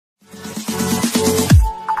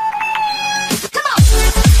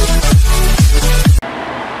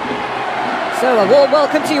So a warm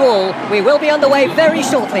welcome to you all. We will be underway very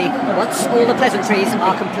shortly, once all the pleasantries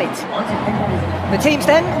are complete. The teams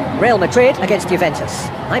then, Real Madrid against Juventus.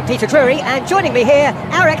 I'm Peter Drury, and joining me here,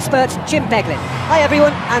 our expert, Jim Beglin. Hi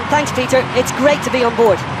everyone, and thanks Peter, it's great to be on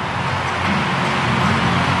board.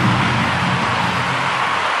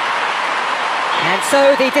 And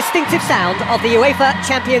so the distinctive sound of the UEFA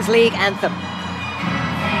Champions League anthem.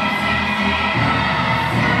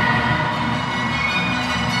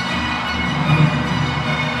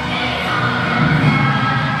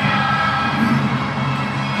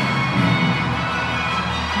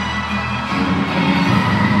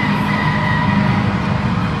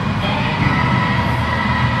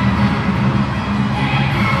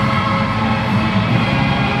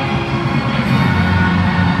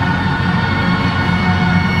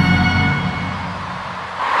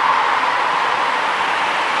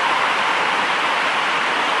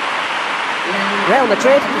 Real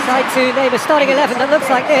Madrid decide to name a starting 11 that looks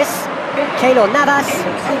like this. Keylor Navas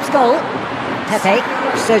keeps goal. Pepe,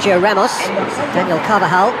 Sergio Ramos, Daniel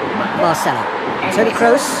Carvajal, Marcelo, Toni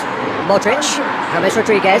Kroos, Modric, James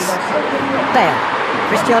Rodriguez, Bale,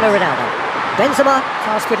 Cristiano Ronaldo, Benzema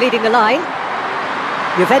tasked with leading the line.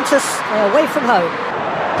 Juventus away from home.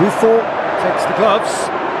 Buffon takes the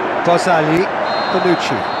gloves. Barzagli,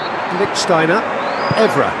 Bonucci, Lichtsteiner,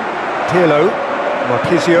 Evra, Pirlo,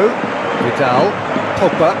 Marquisio, Vidal,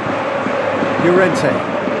 Pogba, Llorente,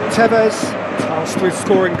 Tevez, tasked with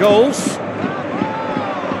scoring goals.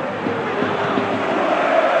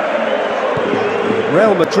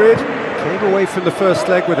 Real Madrid came away from the first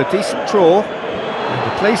leg with a decent draw,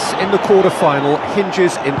 and the place in the quarter-final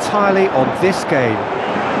hinges entirely on this game.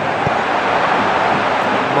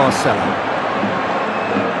 Marcelo.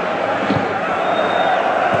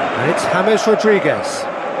 And it's James Rodriguez.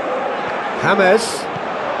 James.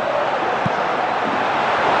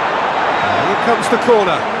 Comes the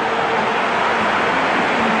corner.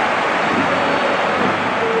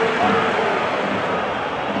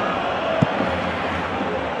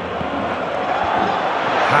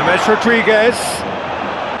 James Rodriguez.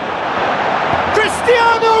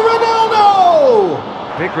 Cristiano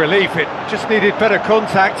Ronaldo! Big relief, it just needed better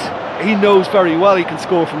contact. He knows very well he can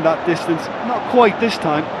score from that distance. Not quite this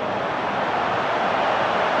time.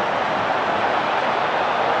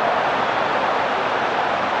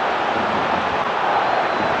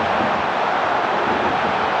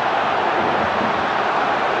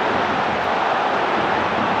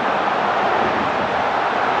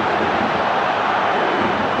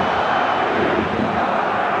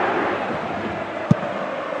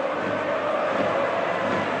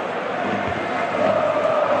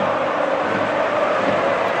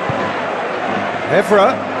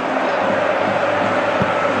 Evra.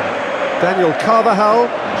 Daniel Carvajal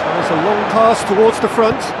tries a long pass towards the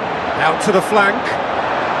front. Out to the flank.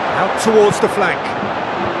 Out towards the flank.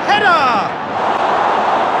 Header!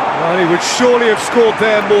 Well, he would surely have scored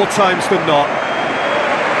there more times than not.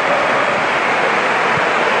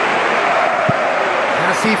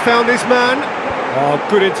 Has he found his man? Oh,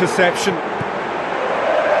 good interception.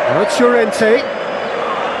 Now it's Llorente.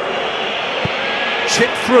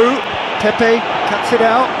 Chip through. Pepe cuts it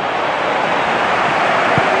out.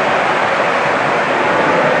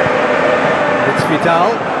 It's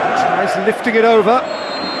Vidal, tries lifting it over.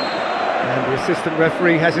 And the assistant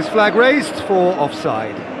referee has his flag raised for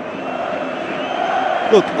offside.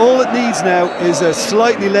 Look, all it needs now is a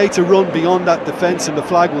slightly later run beyond that defence and the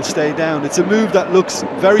flag will stay down. It's a move that looks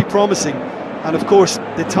very promising, and of course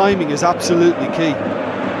the timing is absolutely key.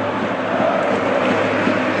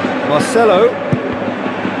 Marcelo.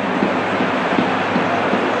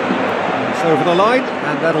 Over the line,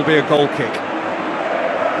 and that'll be a goal kick.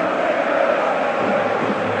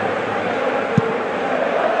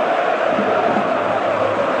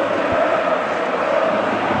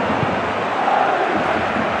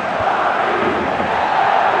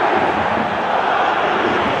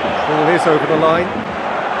 Ball is over the line.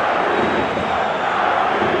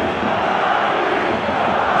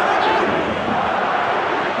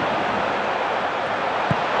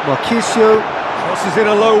 Marquisio crosses in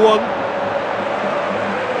a low one.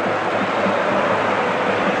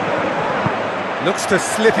 Looks to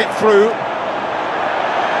slip it through.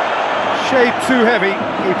 Shade too heavy.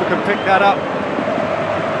 Keeper can pick that up.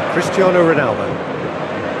 Cristiano Ronaldo.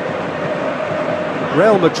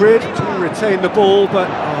 Real Madrid to retain the ball, but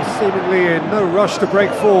are seemingly in no rush to break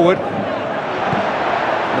forward.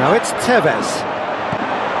 Now it's Tevez.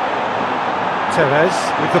 Tevez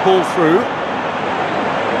with the ball through.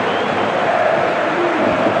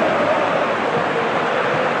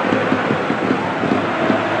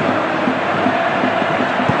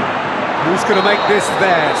 going to make this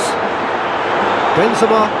theirs.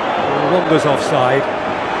 Benzema wanders offside.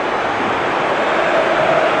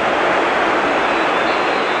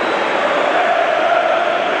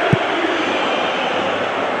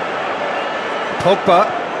 Pogba.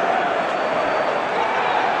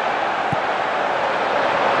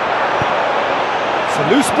 It's a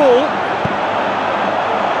loose ball.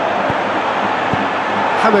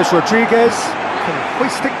 James Rodriguez can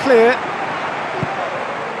hoist it clear.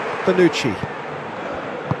 Bonucci.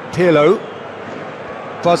 Pirlo.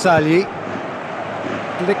 Barzagli.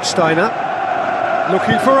 Lichtsteiner.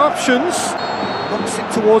 Looking for options. Knocks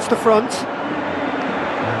it towards the front.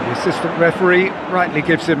 And the assistant referee rightly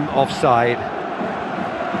gives him offside.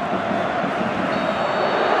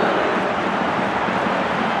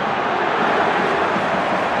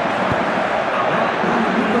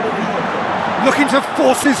 Looking to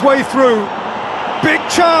force his way through. Big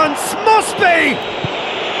chance, must be!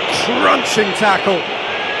 Crunching tackle.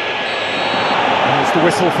 There's the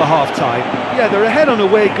whistle for half-time. Yeah, they're ahead on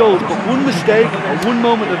away goals, but one mistake or one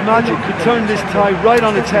moment of magic could turn this tie right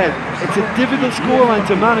on its head. It's a difficult scoreline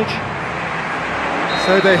to manage.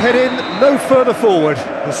 So they head in no further forward.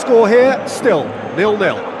 The score here, still 0-0.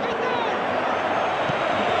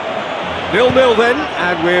 0-0 then,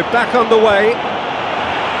 and we're back underway.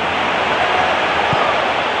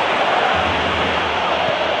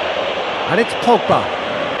 And it's Pogba.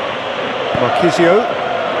 Marquisio.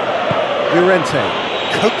 Llorente.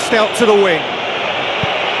 Coaxed out to the wing.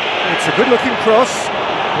 It's a good-looking cross.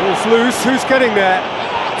 Ball's loose. Who's getting there?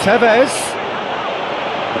 Tevez.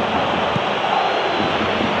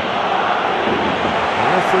 The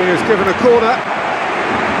referee has given a corner.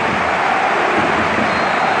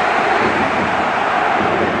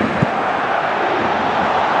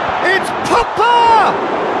 It's Pogba!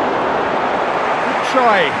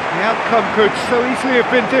 Try. The outcome could so easily have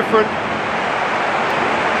been different.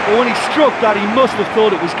 But when he struck that, he must have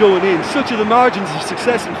thought it was going in. Such are the margins of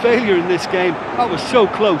success and failure in this game. That was so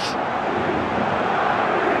close.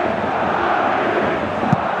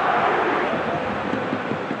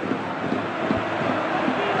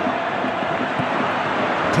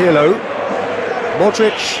 Pirlo.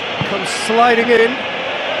 Modric comes sliding in.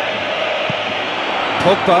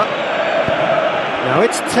 Pogba. Now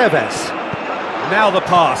it's Tevez. Now the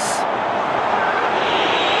pass.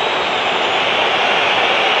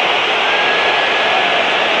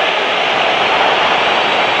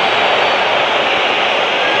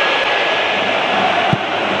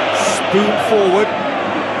 Spoon forward.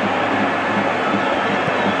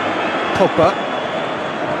 Pogba.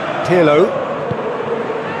 Pirlo.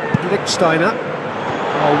 Lichtsteiner.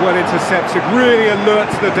 Oh, well intercepted, really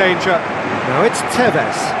alert to the danger. Now it's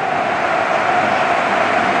Tevez.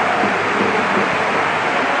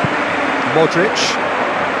 Modric.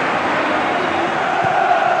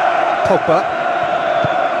 Pogba.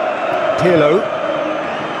 Pirlo.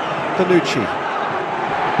 Bonucci.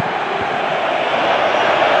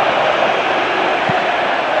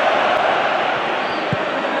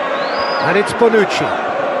 And it's Bonucci.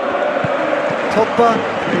 Pogba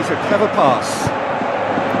plays a clever pass.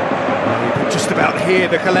 Well, you can just about hear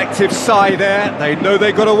the collective sigh there. They know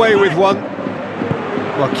they got away with one.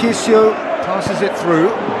 Marquisio passes it through.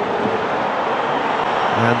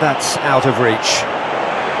 And that's out of reach.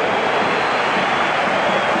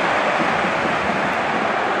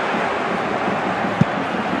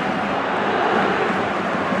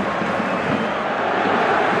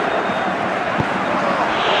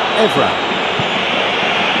 Evra.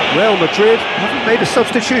 Real Madrid haven't made a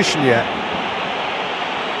substitution yet.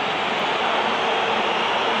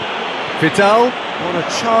 Vidal on a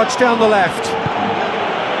charge down the left.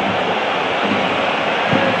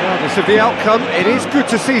 Regardless of the outcome, it is good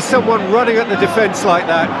to see someone running at the defence like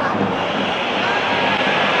that.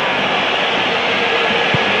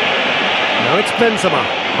 Now it's Benzema.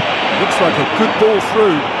 Looks like a good ball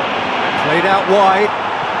through. Played out wide.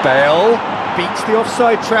 Bale beats the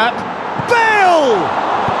offside trap. Bale!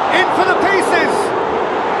 In for the pieces!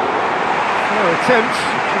 Fair attempt,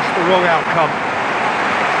 just the wrong outcome.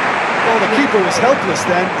 Well, the keeper was helpless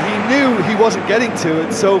then. He knew he wasn't getting to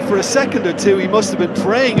it, so for a second or two he must have been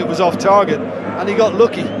praying it was off target, and he got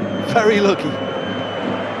lucky, very lucky.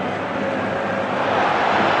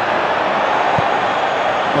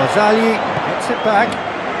 Barzagli gets it back.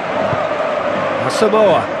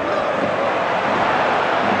 Samoa.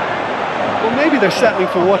 Well, maybe they're settling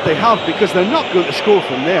for what they have because they're not going to score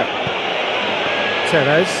from there.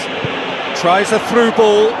 Tevez tries a through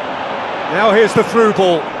ball. Now here's the through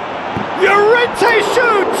ball. Llorente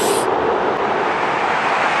shoots!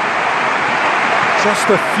 Just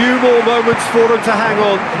a few more moments for them to hang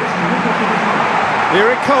on.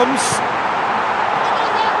 Here it comes.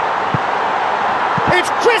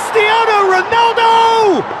 It's Cristiano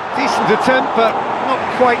Ronaldo! Decent attempt, but not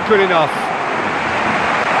quite good enough.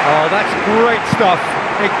 Oh, that's great stuff.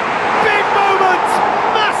 A big moment!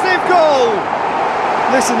 Massive goal!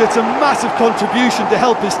 Listen, it's a massive contribution to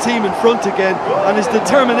help his team in front again, and his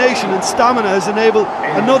determination and stamina has enabled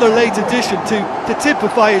another late addition to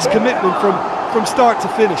typify his commitment from start to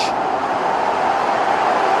finish.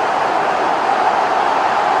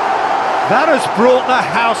 That has brought the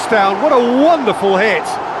house down. What a wonderful hit.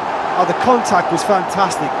 Oh, the contact was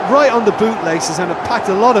fantastic, right on the bootlaces, and it packed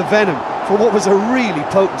a lot of venom for what was a really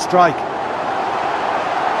potent strike.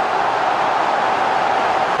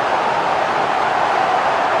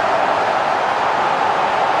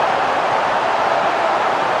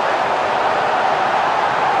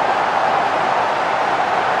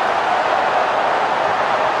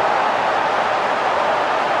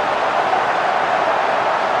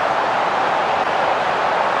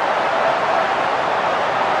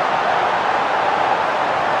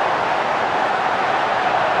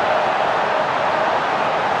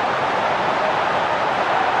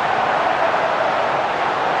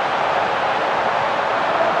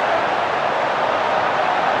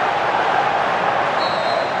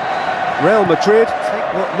 Real Madrid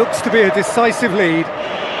take what looks to be a decisive lead.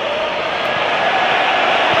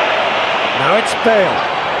 Now it's Bale.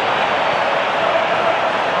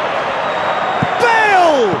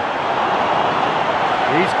 Bale!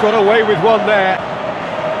 He's got away with one there.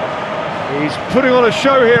 He's putting on a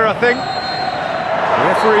show here, I think. The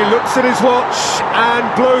referee looks at his watch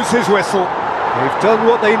and blows his whistle. They've done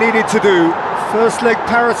what they needed to do. First leg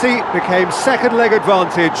parity became second leg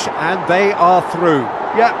advantage, and they are through.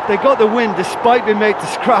 Yeah, they got the win despite being made to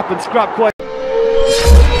scrap quite